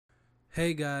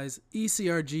Hey guys,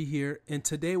 ECRG here, and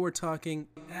today we're talking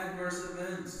adverse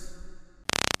events.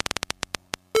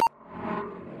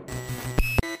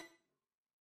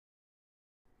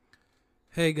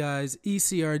 Hey guys,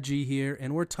 ECRG here,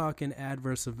 and we're talking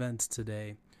adverse events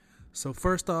today. So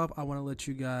first off, I want to let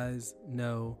you guys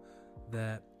know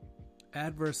that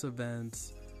adverse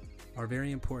events are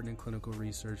very important in clinical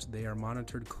research. They are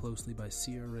monitored closely by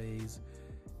CRAs,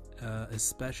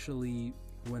 especially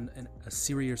when a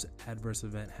serious adverse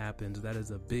event happens. That is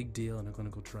a big deal in a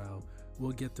clinical trial.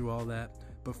 We'll get through all that.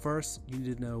 But first, you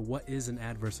need to know, what is an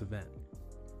adverse event?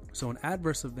 So an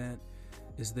adverse event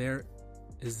is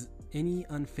any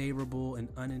unfavorable and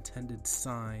unintended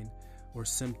sign or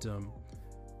symptom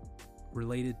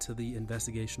related to the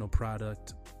investigational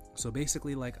product. So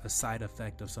basically like a side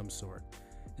effect of some sort.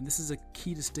 And this is a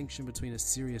key distinction between a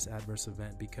serious adverse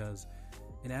event, because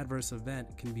an adverse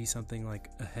event can be something like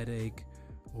a headache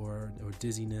or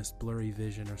dizziness, blurry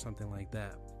vision, or something like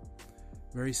that.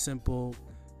 Very simple,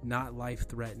 not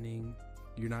life-threatening.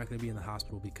 You're not going to be in the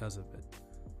hospital because of it.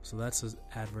 So that's an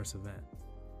adverse event.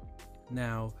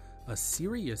 Now, a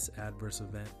serious adverse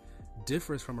event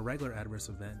differs from a regular adverse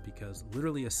event, because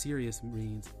literally a serious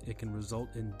means it can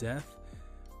result in death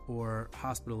or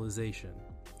hospitalization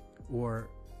or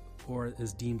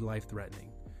is deemed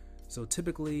life-threatening. So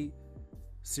typically,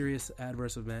 serious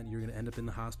adverse event, you're going to end up in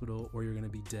the hospital, or you're going to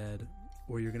be dead,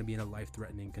 or you're going to be in a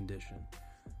life-threatening condition.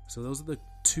 So those are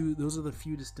the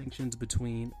few distinctions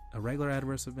between a regular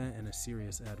adverse event and a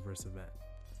serious adverse event.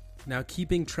 Now,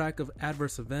 keeping track of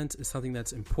adverse events is something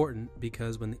that's important,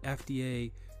 because when the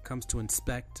FDA comes to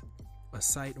inspect a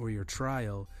site or your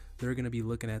trial, they're going to be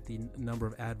looking at the number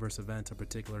of adverse events a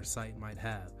particular site might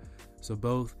have. So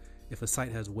both, if a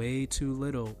site has way too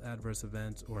little adverse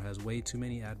events or has way too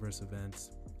many adverse events,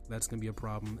 that's going to be a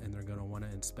problem, and they're going to want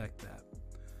to inspect that.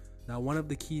 Now, one of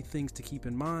the key things to keep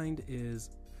in mind is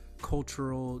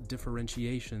cultural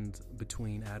differentiations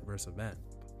between adverse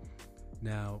events.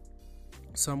 Now,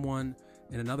 someone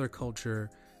in another culture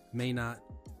may not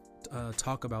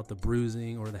talk about the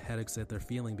bruising or the headaches that they're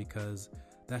feeling, because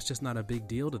that's just not a big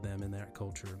deal to them in that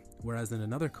culture. Whereas in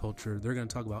another culture, they're going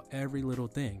to talk about every little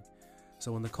thing.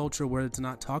 So in the culture where it's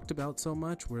not talked about so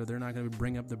much, where they're not going to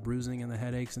bring up the bruising and the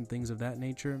headaches and things of that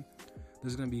nature,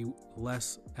 there's going to be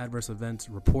less adverse events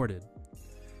reported.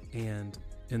 And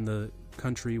in the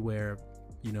country where,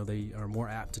 they are more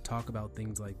apt to talk about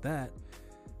things like that,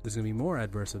 there's going to be more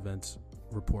adverse events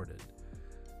reported.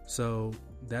 So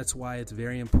that's why it's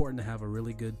very important to have a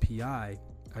really good PI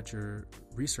at your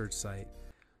research site,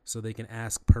 so they can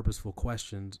ask purposeful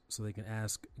questions, so they can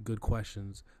ask good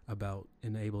questions about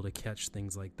and able to catch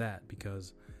things like that.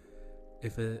 Because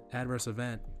if an adverse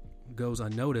event goes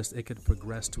unnoticed, it could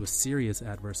progress to a serious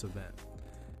adverse event,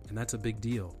 and that's a big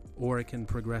deal. Or it can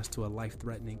progress to a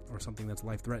life-threatening, or something that's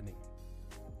life-threatening,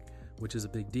 which is a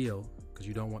big deal, because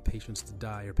you don't want patients to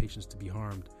die or patients to be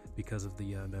harmed because of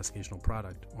the investigational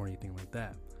product or anything like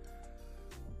that.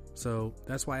 So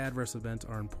that's why adverse events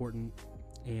are important.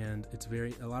 And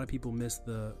a lot of people miss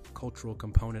the cultural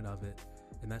component of it,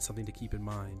 and that's something to keep in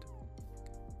mind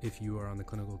if you are on the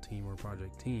clinical team or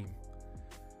project team.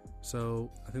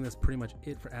 So I think that's pretty much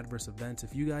it for adverse events.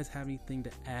 If you guys have anything to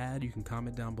add, you can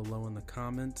comment down below in the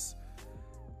comments.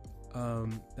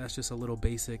 That's just a little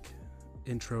basic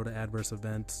intro to adverse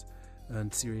events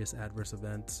and serious adverse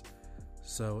events.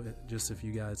 So just if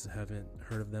you guys haven't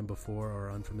heard of them before or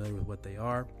are unfamiliar with what they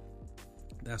are,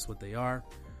 that's what they are.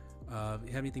 If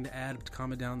you have anything to add,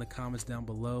 comment down in the comments down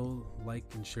below. Like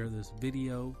and share this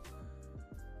video.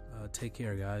 Take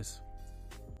care, guys.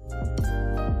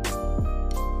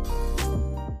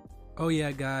 Oh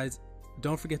yeah, guys,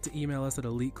 don't forget to email us at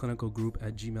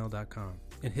eliteclinicalgroup@gmail.com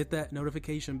and hit that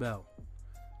notification bell.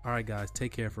 All right, guys,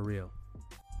 take care for real.